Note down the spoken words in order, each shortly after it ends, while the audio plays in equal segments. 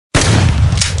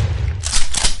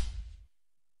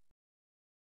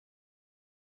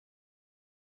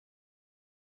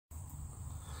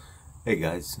Hey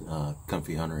guys,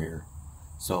 Comfy Hunter here.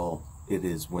 So it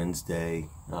is Wednesday,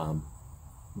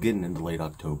 getting into late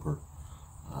October.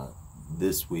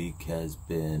 This week has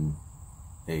been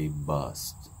a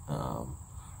bust.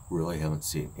 Really haven't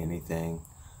seen anything.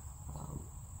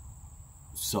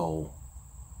 So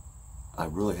I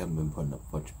really haven't been putting up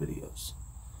a bunch of videos.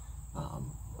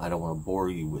 I don't want to bore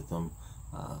you with them,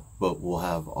 but we'll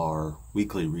have our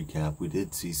weekly recap. We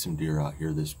did see some deer out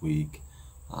here this week.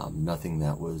 Nothing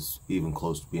that was even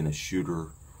close to being a shooter.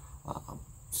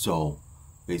 So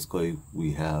basically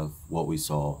we have what we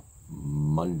saw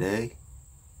Monday,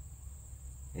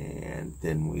 and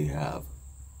then we have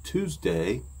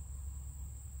Tuesday,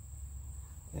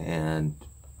 and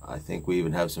I think we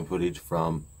even have some footage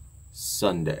from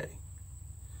Sunday.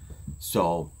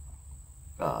 So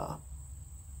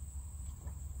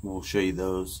we'll show you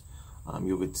those.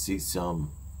 You'll get to see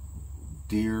some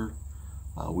deer.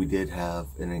 We did have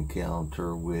an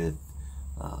encounter with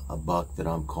a buck that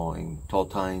I'm calling Tall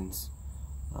Tines.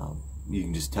 You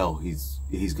can just tell he's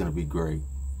going to be great.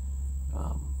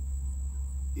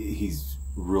 He's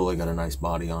really got a nice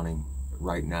body on him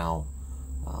right now,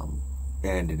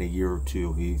 and in a year or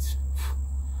two he's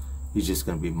just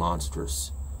going to be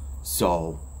monstrous.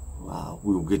 So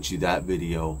we will get you that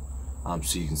video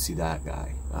so you can see that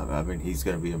guy. I mean, he's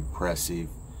going to be impressive.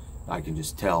 I can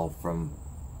just tell from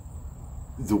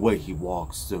the way he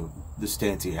walks, the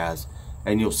stance he has,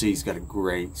 and you'll see he's got a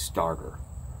great starter,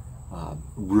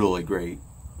 really great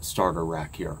starter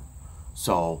rack here.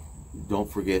 So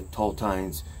don't forget Tall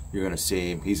Tines. You're going to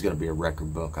see him. He's going to be a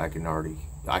record book. I can already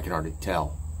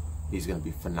tell he's going to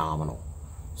be phenomenal.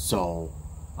 So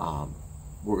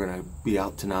we're going to be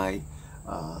out tonight.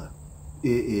 It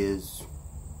is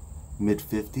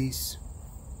mid-50s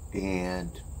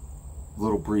and a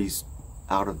little breeze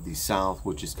out of the south,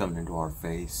 which is coming into our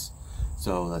face,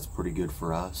 so that's pretty good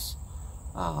for us.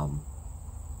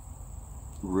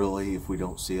 Really, if we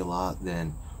don't see a lot,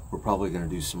 then we're probably going to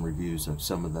do some reviews of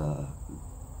some of the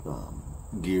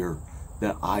gear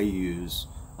that I use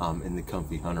in the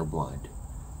Comfy Hunter blind.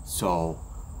 So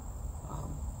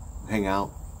hang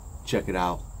out, check it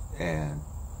out, and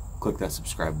click that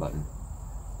subscribe button.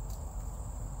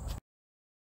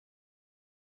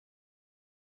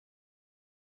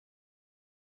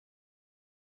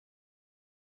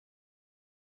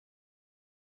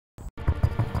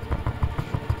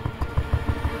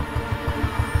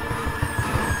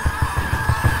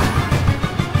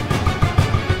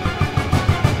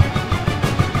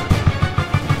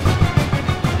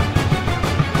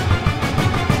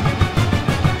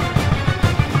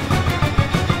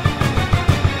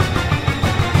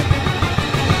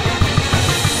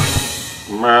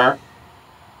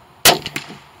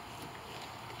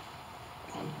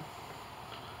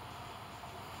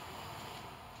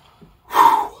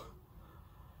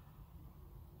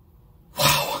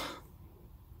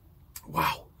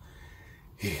 Wow.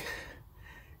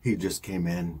 He just came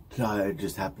in. I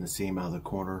just happened to see him out of the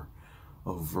corner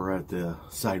over at the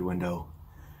side window.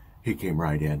 He came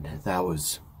right in. That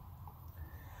was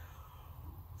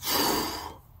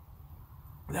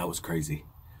crazy.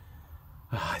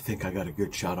 I think I got a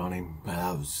good shot on him.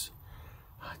 That was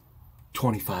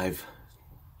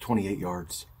 28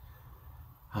 yards.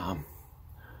 I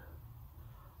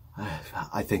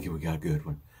think we got a good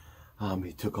one.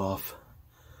 He took off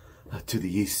to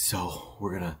the east, so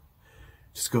we're gonna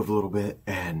just go a little bit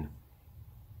and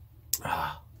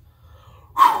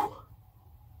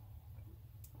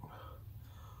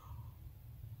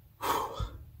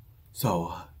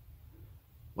so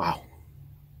wow,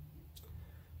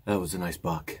 that was a nice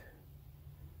buck.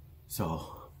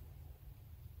 So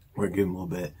we're gonna give him a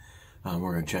little bit.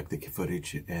 We're gonna check the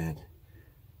footage and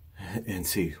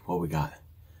see what we got.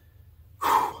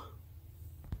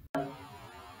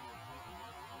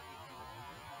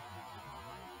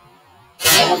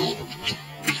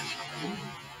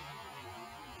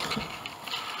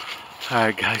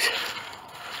 Alright guys,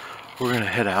 we're gonna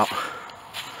head out.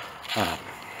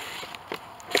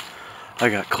 I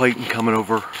got Clayton coming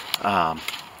over.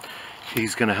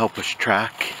 He's gonna help us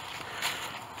track.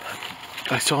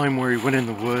 I saw him where he went in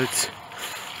the woods.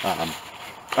 I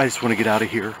just want to get out of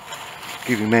here,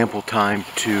 give him ample time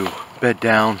to bed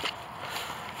down,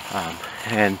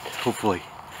 and hopefully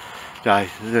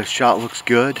the shot looks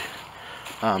good.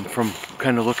 From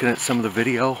kind of looking at some of the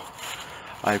video,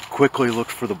 I quickly looked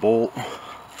for the bolt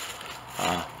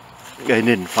and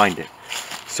didn't find it.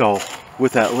 So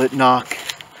with that lit knock,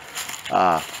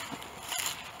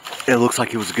 it looks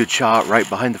like it was a good shot right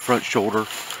behind the front shoulder.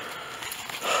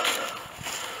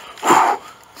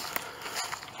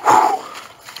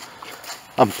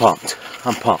 I'm pumped.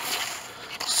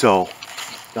 So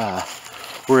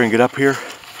we're gonna get up here,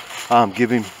 give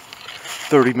him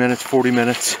 30 minutes, 40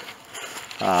 minutes,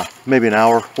 maybe an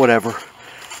hour, whatever,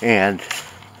 and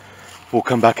we'll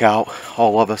come back out,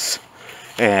 all of us,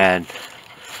 and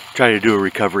try to do a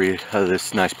recovery of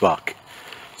this nice buck.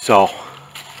 So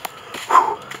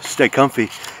stay comfy,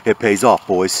 it pays off,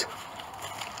 boys.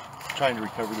 Trying to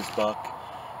recover this buck.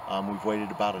 We've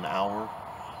waited about an hour.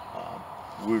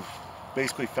 We've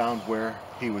basically found where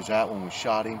he was at when we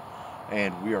shot him,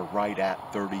 and we are right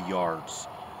at 30 yards.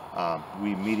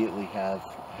 We immediately have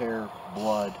hair,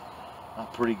 blood,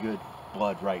 pretty good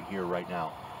blood right here, right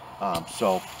now.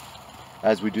 So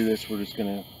as we do this, we're just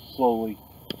gonna slowly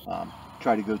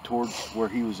try to go towards where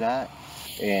he was at,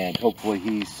 and hopefully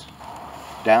he's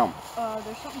down.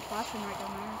 There's something flashing right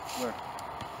down there. Where?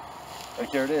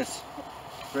 Right there it is.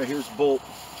 Right here's the bolt.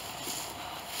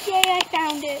 Yay, I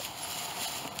found it.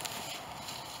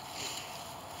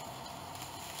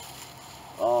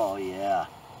 Oh yeah.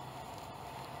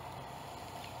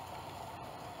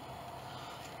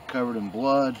 Covered in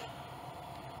blood.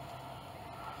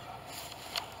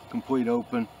 Complete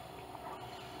open.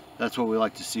 That's what we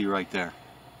like to see right there.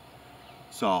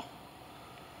 So,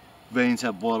 veins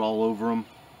have blood all over them,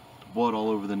 blood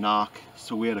all over the knock,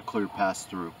 so we had a clear pass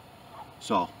through.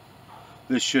 So,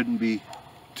 this shouldn't be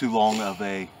too long of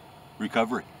a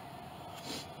recovery.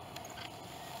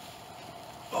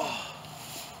 Oh.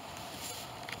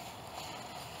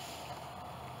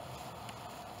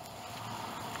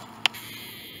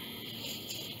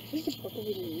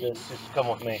 Just come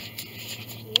with me.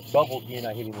 Bubbles me and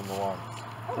I hit him in the lung.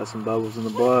 Has some bubbles in the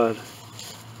blood.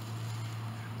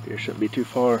 Deer shouldn't be too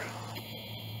far.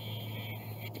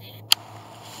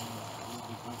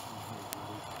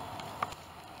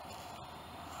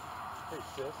 Hey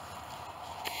sis,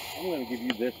 I'm going to give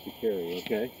you this to carry,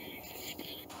 okay?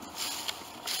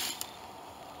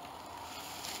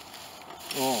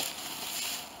 Oh,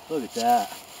 look at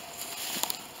that.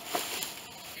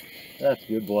 That's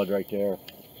good blood right there.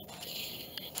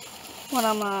 What,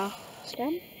 on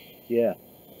stem? Yeah.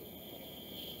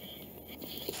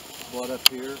 Blood up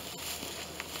here.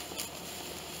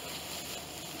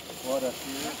 Blood up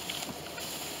here.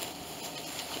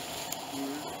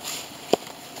 Here.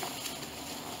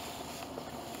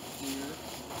 Here.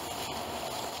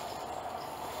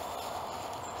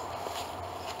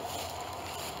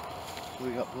 So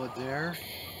we got blood there.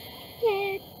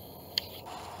 Yeah.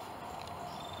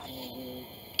 And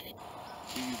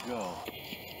here you go.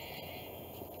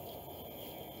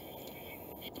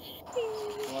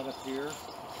 Blood up here.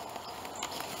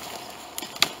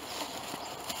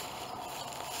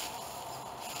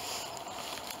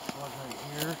 Blood right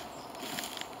here.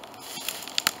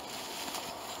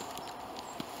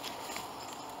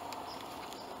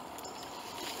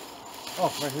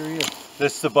 Oh, right here he is.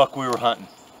 This is the buck we were hunting.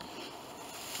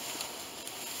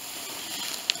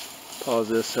 Pause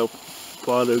this, help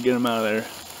Plado get him out of there.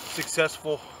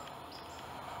 Successful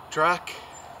track.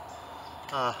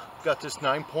 Got this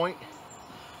 9-point.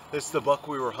 This is the buck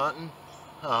we were hunting.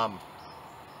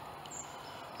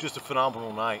 Just a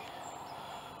phenomenal night.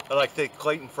 I'd like to thank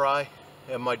Clayton Fry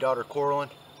and my daughter Corlin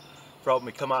for helping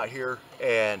me come out here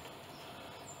and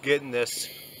getting this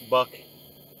buck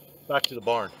back to the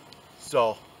barn.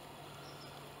 So,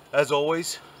 as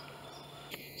always,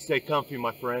 stay comfy,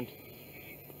 my friend.